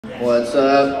What's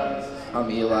up?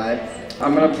 I'm Eli.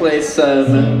 I'm gonna play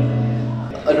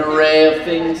an array of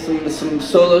things, some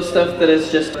solo stuff that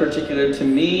is just particular to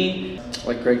me.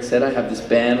 Like Greg said, I have this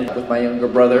band with my younger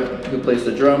brother who plays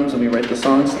the drums, and we write the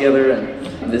songs together,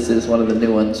 and this is one of the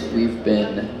new ones we've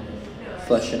been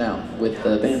fleshing out with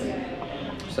the band.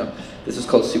 So this is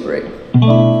called Super 8.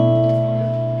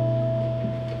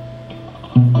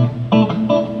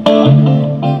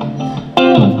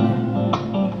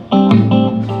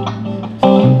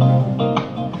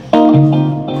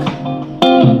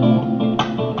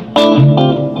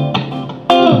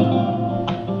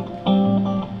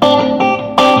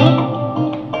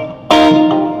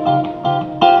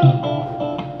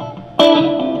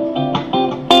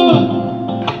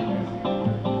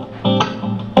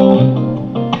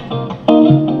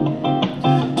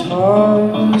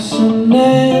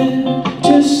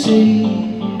 To see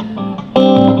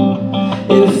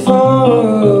if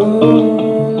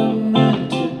all I'm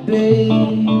meant to be,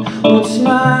 what's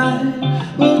mine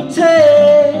will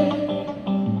take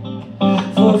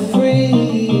for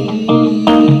free.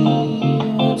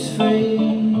 What's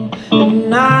free at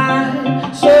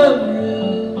night,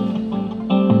 sunrooms,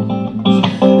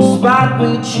 the spot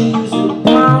we choose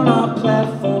upon our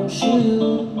platform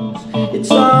shoes.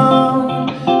 It's on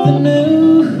the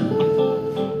news.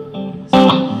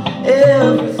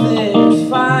 Everything's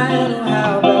fine, oh,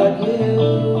 how about you?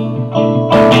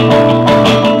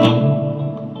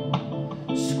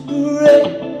 Super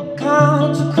 8,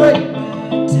 consecrate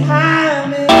my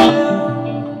timing.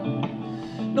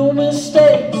 No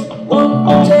mistakes, one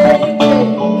take.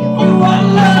 Everyone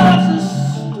loves a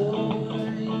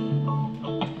story.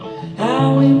 How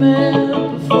we met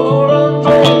before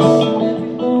undressing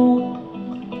every bone.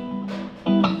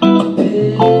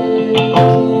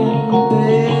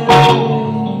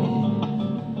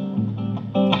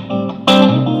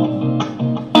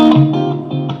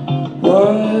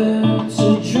 What's a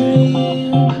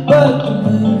dream but the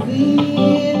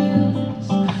movies?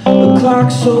 The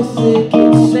clock's so thick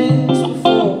it sings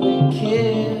before we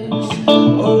kiss.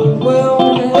 Oh well,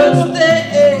 what's there?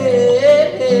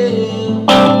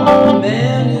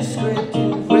 Manuscript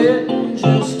you've written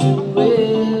just to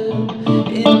whip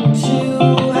into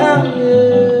how you.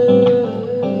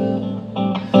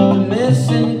 The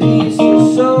missing piece your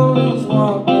soul is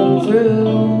walking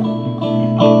through.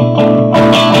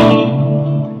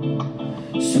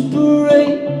 Super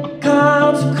 8,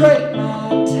 consecrate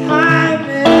my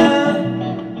timing.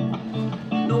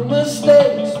 No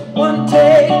mistakes, one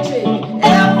take.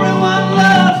 Everyone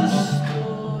loves a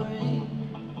story.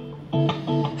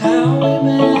 How we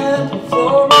met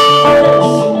before we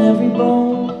dressed in every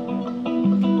bone.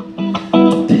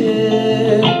 To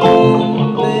pick and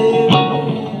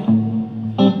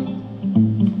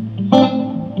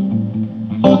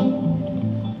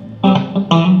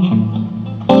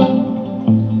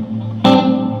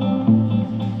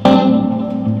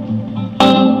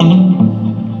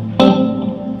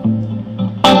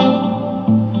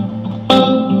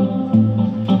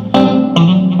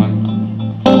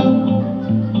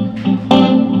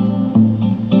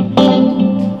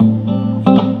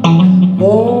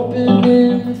Open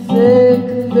in the thick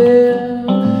of it,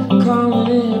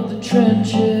 calling it the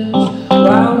trenches,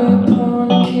 while we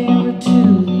point a camera to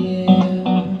the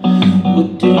air. What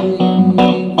do you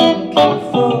even care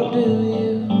for, do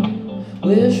you?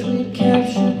 Wish we'd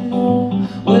captured more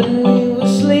when we were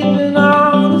sleeping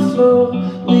on the floor.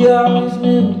 We always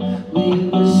knew we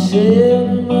were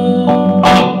cinema.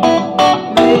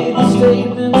 Made the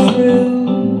statements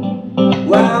rude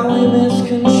while we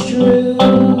misconstrued.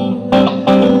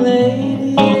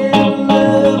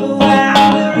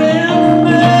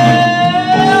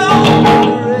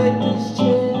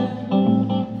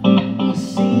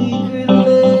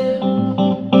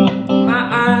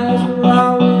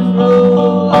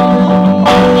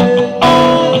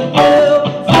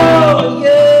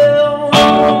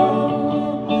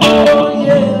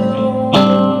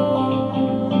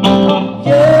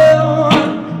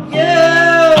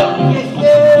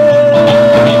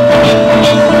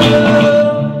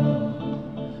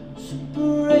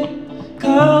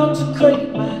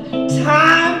 Consecrate my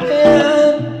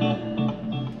timing.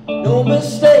 No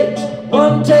mistakes,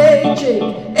 one take.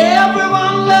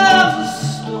 Everyone loves a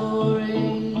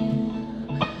story.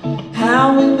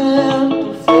 How we met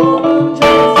before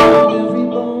undressing every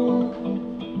bone.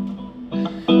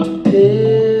 To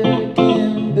pick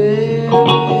and bury a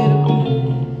pig.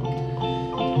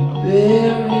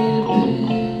 Bury a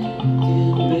pig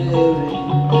and bury.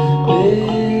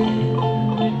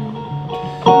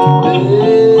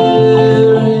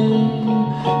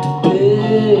 To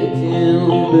pick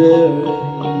and bury.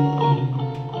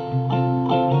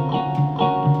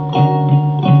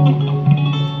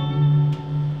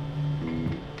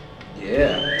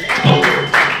 Yeah.